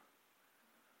helper.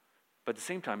 But at the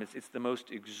same time, it's the most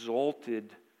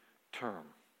exalted term.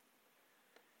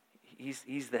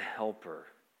 He's the helper.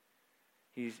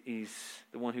 He's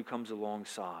the one who comes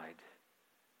alongside.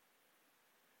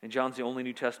 And John's the only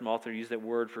New Testament author to use that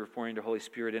word for pointing to the Holy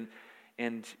Spirit.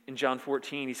 And in John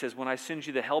 14, he says, when I send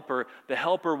you the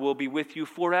helper will be with you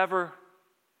forever.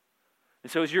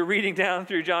 And so as you're reading down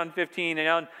through John 15 and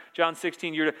on John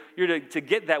 16, you're to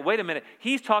get that. Wait a minute.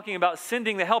 He's talking about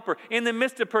sending the helper. In the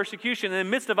midst of persecution, in the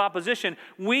midst of opposition,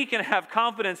 we can have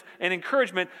confidence and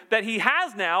encouragement that he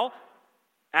has now,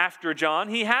 after John,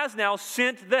 he has now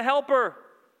sent the helper.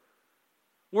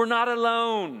 We're not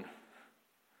alone.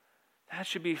 That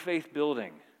should be faith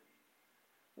building.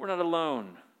 We're not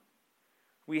alone.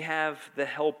 We have the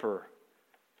helper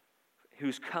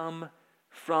who's come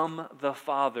from the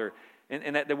Father.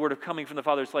 And that the word of coming from the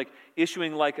Father is like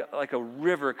issuing like a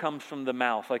river comes from the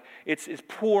mouth. Like it's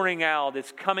pouring out.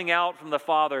 It's coming out from the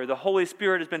Father. The Holy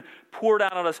Spirit has been poured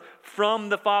out on us from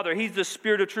the Father. He's the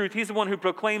Spirit of truth. He's the one who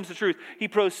proclaims the truth. He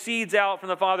proceeds out from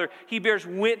the Father. He bears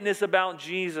witness about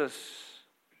Jesus.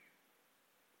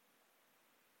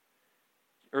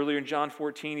 Earlier in John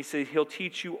 14, he said, He'll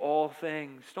teach you all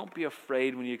things. Don't be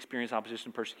afraid when you experience opposition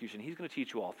and persecution. He's going to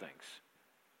teach you all things.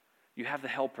 You have the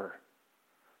helper.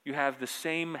 You have the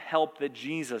same help that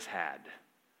Jesus had.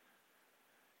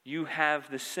 You have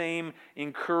the same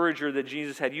encourager that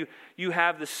Jesus had. You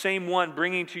have the same one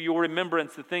bringing to your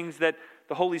remembrance the things that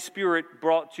the Holy Spirit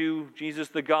brought to Jesus,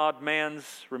 the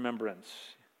God-man's remembrance.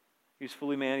 He's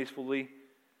fully man, he's fully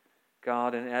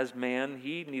God, and as man,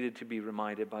 he needed to be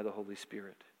reminded by the Holy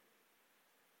Spirit.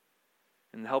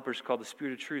 And the helper is called the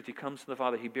Spirit of truth. He comes from the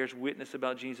Father. He bears witness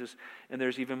about Jesus. And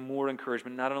there's even more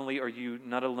encouragement. Not only are you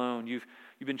not alone, you've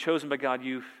been chosen by God.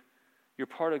 You're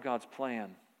part of God's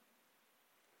plan.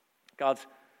 God's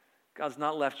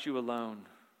not left you alone.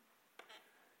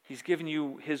 He's given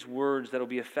you His words that will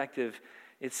be effective.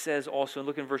 It says also, and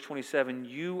look in verse 27,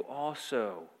 you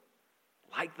also,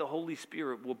 like the Holy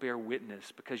Spirit, will bear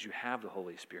witness because you have the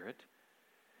Holy Spirit.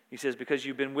 He says, because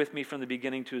you've been with me from the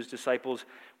beginning to His disciples,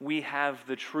 we have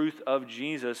the truth of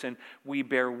Jesus and we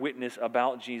bear witness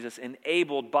about Jesus,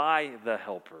 enabled by the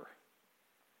Helper.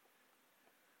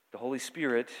 The Holy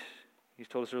Spirit, He's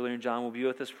told us earlier in John, will be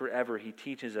with us forever. He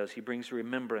teaches us. He brings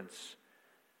remembrance.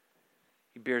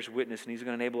 He bears witness, and He's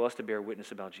going to enable us to bear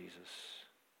witness about Jesus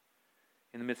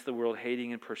in the midst of the world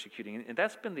hating and persecuting. And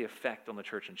that's been the effect on the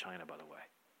church in China, by the way.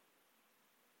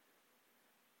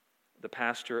 The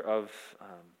pastor of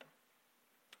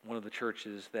one of the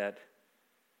churches that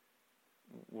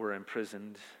were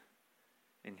imprisoned,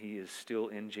 and he is still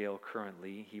in jail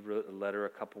currently. He wrote a letter a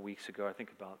couple weeks ago, I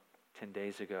think about 10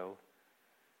 days ago,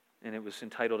 and it was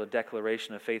entitled A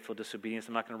Declaration of Faithful Disobedience.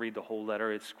 I'm not going to read the whole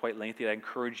letter. It's quite lengthy. I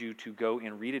encourage you to go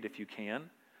and read it if you can.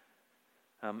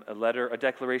 A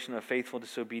declaration of faithful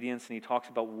disobedience, and he talks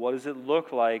about what does it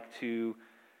look like to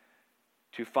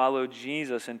follow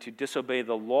Jesus and to disobey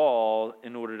the law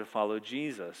in order to follow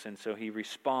Jesus. And so he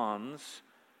responds,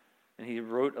 and he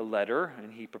wrote a letter,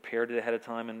 and he prepared it ahead of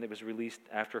time, and it was released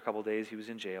after a couple of days. He was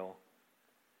in jail.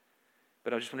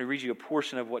 But I just want to read you a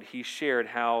portion of what he shared,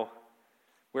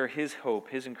 where his hope,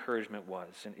 his encouragement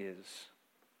was and is.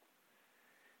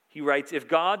 He writes, if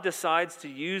God decides to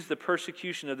use the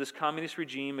persecution of this communist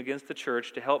regime against the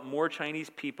church to help more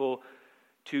Chinese people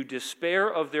to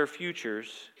despair of their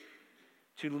futures,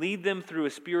 to lead them through a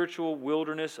spiritual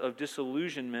wilderness of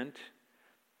disillusionment,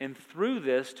 and through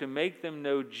this to make them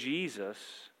know Jesus,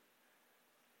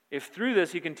 if through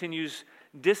this He continues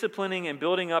disciplining and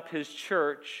building up His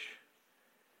church,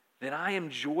 then I am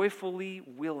joyfully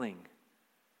willing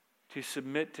to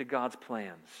submit to God's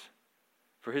plans,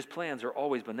 for His plans are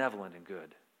always benevolent and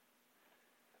good.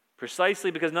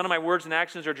 Precisely because none of my words and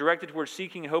actions are directed towards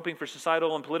seeking and hoping for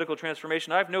societal and political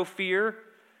transformation, I have no fear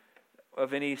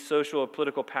of any social or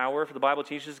political power. For the Bible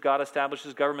teaches God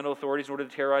establishes governmental authorities in order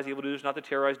to terrorize evildoers, not to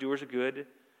terrorize doers of good.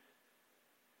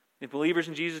 If believers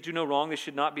in Jesus do no wrong, they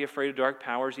should not be afraid of dark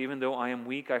powers. Even though I am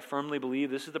weak, I firmly believe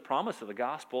this is the promise of the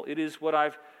gospel. It is what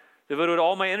I've devoted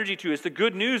all my energy to. It's the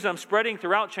good news I'm spreading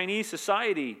throughout Chinese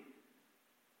society.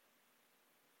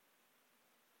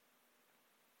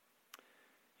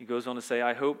 He goes on to say,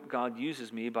 I hope God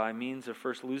uses me by means of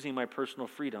first losing my personal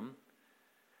freedom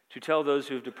to tell those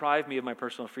who have deprived me of my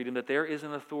personal freedom that there is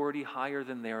an authority higher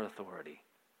than their authority.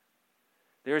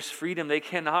 There's freedom they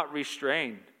cannot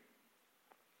restrain.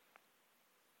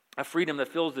 A freedom that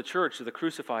fills the church of the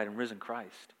crucified and risen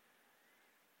Christ.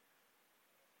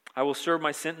 I will serve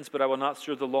my sentence, but I will not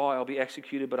serve the law. I will be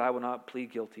executed, but I will not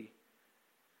plead guilty.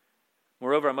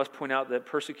 Moreover, I must point out that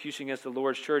persecution against the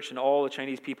Lord's church and all the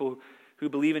Chinese people who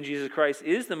believe in Jesus Christ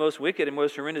is the most wicked and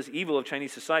most horrendous evil of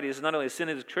Chinese society. This is not only a sin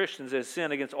against Christians, it is a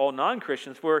sin against all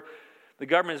non-Christians, for the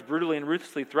government is brutally and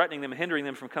ruthlessly threatening them and hindering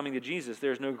them from coming to Jesus.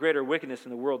 There is no greater wickedness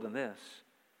in the world than this.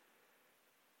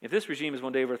 If this regime is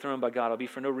one day overthrown by God, it'll be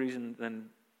for no reason than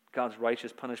God's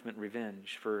righteous punishment and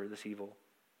revenge for this evil.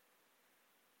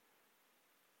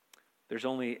 There's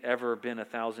only ever been a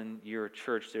 1,000-year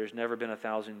church. There's never been a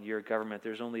 1,000-year government.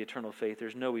 There's only eternal faith.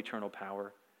 There's no eternal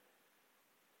power.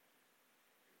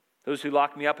 Those who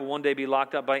lock me up will one day be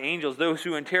locked up by angels. Those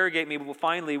who interrogate me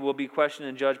will be questioned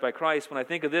and judged by Christ. When I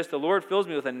think of this, the Lord fills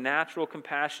me with a natural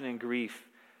compassion and grief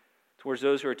towards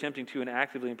those who are attempting to and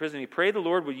actively imprison me. Pray the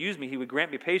Lord would use me. He would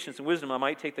grant me patience and wisdom. I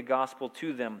might take the gospel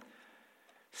to them.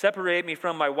 separate me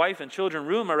from my wife and children,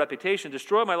 ruin my reputation,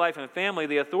 destroy my life and family.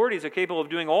 The authorities are capable of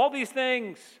doing all these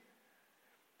things.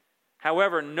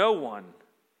 However, no one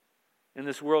in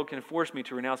this world can force me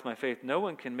to renounce my faith. No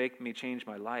one can make me change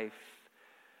my life.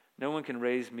 No one can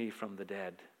raise me from the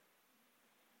dead.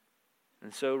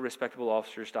 And so, respectable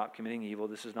officers, stop committing evil.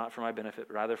 This is not for my benefit,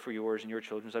 but rather for yours and your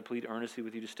children's. I plead earnestly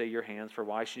with you to stay your hands, for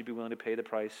why should you be willing to pay the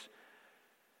price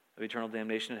of eternal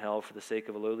damnation in hell for the sake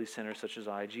of a lowly sinner such as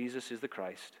I? Jesus is the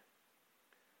Christ,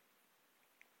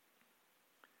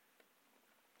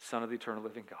 Son of the eternal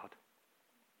living God.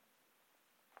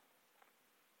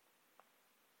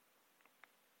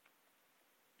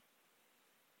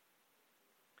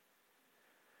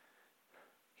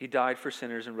 He died for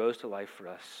sinners and rose to life for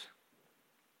us.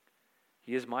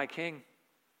 He is my King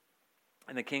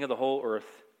and the King of the whole earth,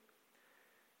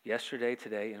 yesterday,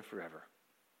 today, and forever.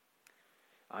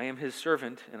 I am his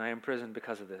servant, and I am imprisoned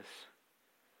because of this.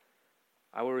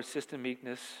 I will resist in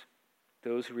meekness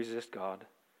those who resist God,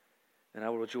 and I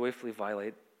will joyfully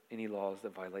violate any laws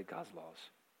that violate God's laws.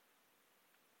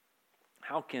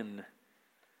 How can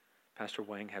Pastor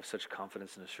Wang have such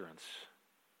confidence and assurance?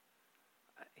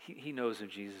 He knows of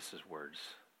Jesus' words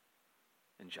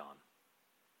in John.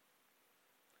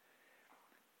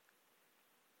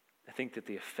 I think that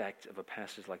the effect of a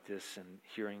passage like this and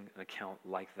hearing an account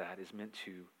like that is meant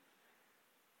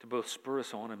to both spur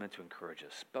us on and meant to encourage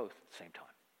us, both at the same time.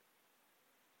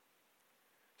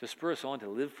 To spur us on to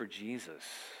live for Jesus,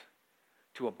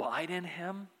 to abide in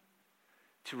him,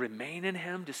 to remain in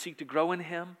him, to seek to grow in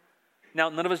him. Now,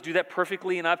 none of us do that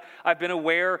perfectly, and I've been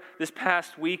aware this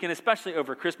past week, and especially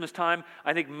over Christmas time,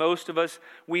 I think most of us,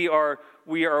 we are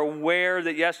aware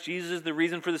that, yes, Jesus is the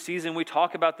reason for the season. We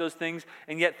talk about those things,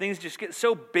 and yet things just get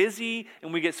so busy,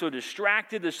 and we get so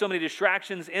distracted. There's so many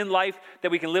distractions in life that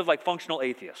we can live like functional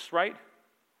atheists, right?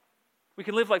 We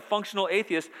can live like functional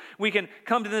atheists. We can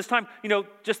come to this time.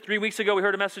 Just 3 weeks ago, we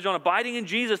heard a message on abiding in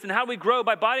Jesus and how we grow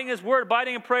by abiding in his word,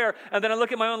 abiding in prayer. And then I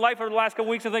look at my own life over the last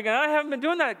couple weeks and thinking, I haven't been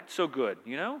doing that so good,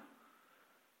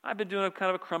 I've been doing a kind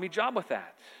of a crummy job with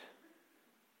that.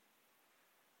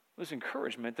 This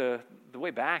encouragement, the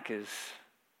way back is,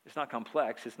 it's not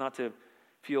complex. It's not to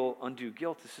feel undue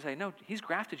guilt. It's to say, no, he's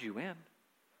grafted you in.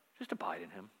 Just abide in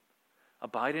him.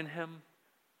 Abide in him.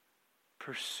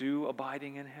 Pursue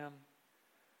abiding in him.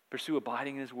 Pursue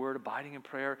abiding in his word, abiding in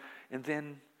prayer, and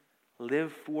then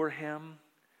live for him.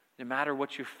 No matter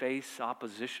what you face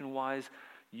opposition-wise,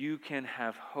 you can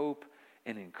have hope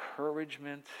and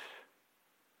encouragement.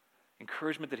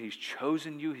 Encouragement that he's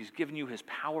chosen you. He's given you his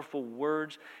powerful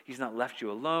words. He's not left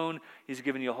you alone. He's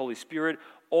given you a Holy Spirit.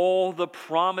 All the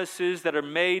promises that are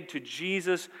made to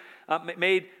Jesus,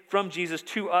 made from Jesus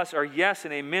to us are yes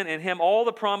and amen in him. All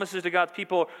the promises to God's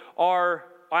people are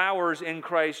ours in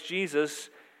Christ Jesus.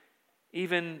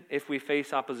 Even if we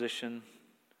face opposition,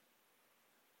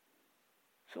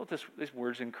 so let these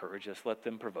words encourage us. Let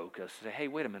them provoke us. Say, hey,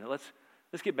 wait a minute.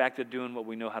 Let's get back to doing what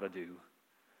we know how to do,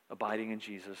 abiding in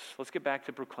Jesus. Let's get back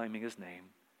to proclaiming his name,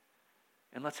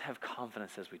 and let's have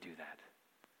confidence as we do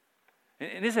that.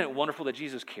 And isn't it wonderful that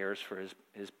Jesus cares for his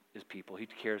people? He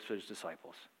cares for his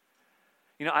disciples.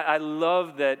 I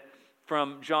love that.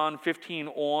 From John 15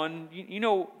 on,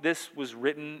 this was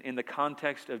written in the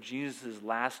context of Jesus'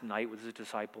 last night with his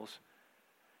disciples,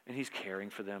 and he's caring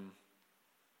for them.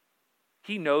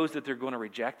 He knows that they're going to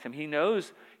reject him. He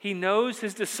knows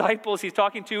his disciples he's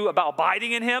talking to about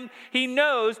abiding in him. He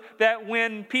knows that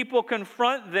when people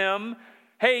confront them,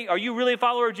 hey, are you really a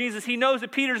follower of Jesus? He knows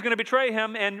that Peter's going to betray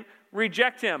him and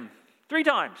reject him 3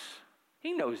 times.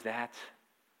 He knows that.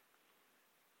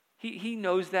 He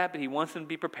knows that, but he wants them to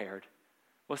be prepared.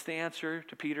 What's the answer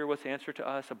to Peter? What's the answer to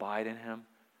us? Abide in him.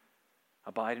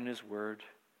 Abide in his word.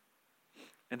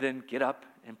 And then get up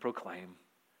and proclaim.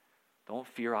 Don't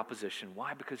fear opposition.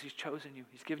 Why? Because he's chosen you.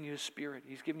 He's given you his spirit.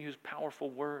 He's given you his powerful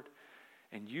word.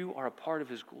 And you are a part of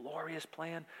his glorious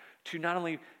plan to not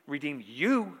only redeem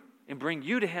you and bring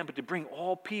you to him, but to bring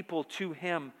all people to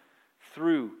him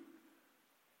through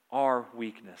our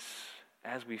weakness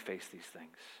as we face these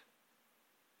things.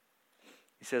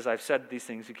 He says, I've said these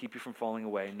things to keep you from falling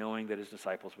away, knowing that his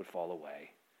disciples would fall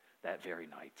away that very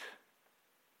night.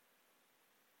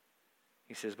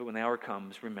 He says, but when the hour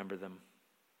comes, remember them.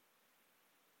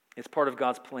 It's part of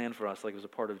God's plan for us, like it was a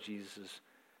part of Jesus'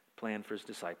 plan for his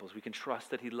disciples. We can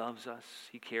trust that he loves us.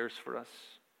 He cares for us.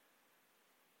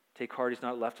 Take heart, he's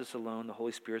not left us alone. The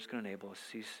Holy Spirit's going to enable us.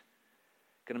 He's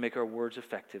going to make our words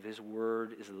effective. His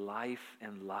word is life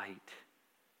and light.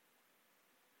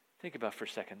 Think about for a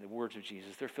second the words of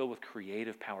Jesus. They're filled with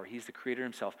creative power. He's the creator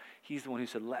himself. He's the one who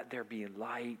said, let there be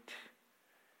light.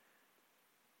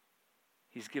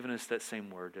 He's given us that same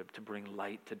word to bring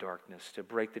light to darkness, to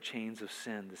break the chains of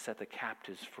sin, to set the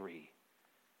captives free,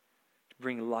 to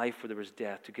bring life where there was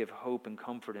death, to give hope and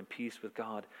comfort and peace with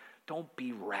God. Don't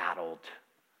be rattled.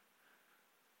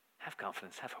 Have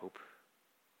confidence, have hope.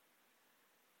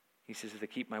 He says, if they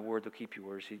keep my word, they'll keep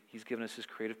yours. He's given us his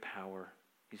creative power.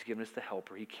 He's given us the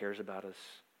helper. He cares about us.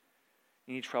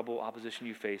 Any trouble, opposition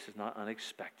you face is not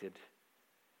unexpected.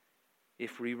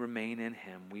 If we remain in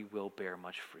him, we will bear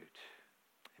much fruit.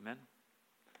 Amen?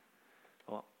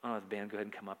 Well, I don't know if the band go ahead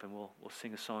and come up and we'll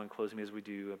sing a song and close me as we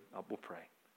do. We'll pray.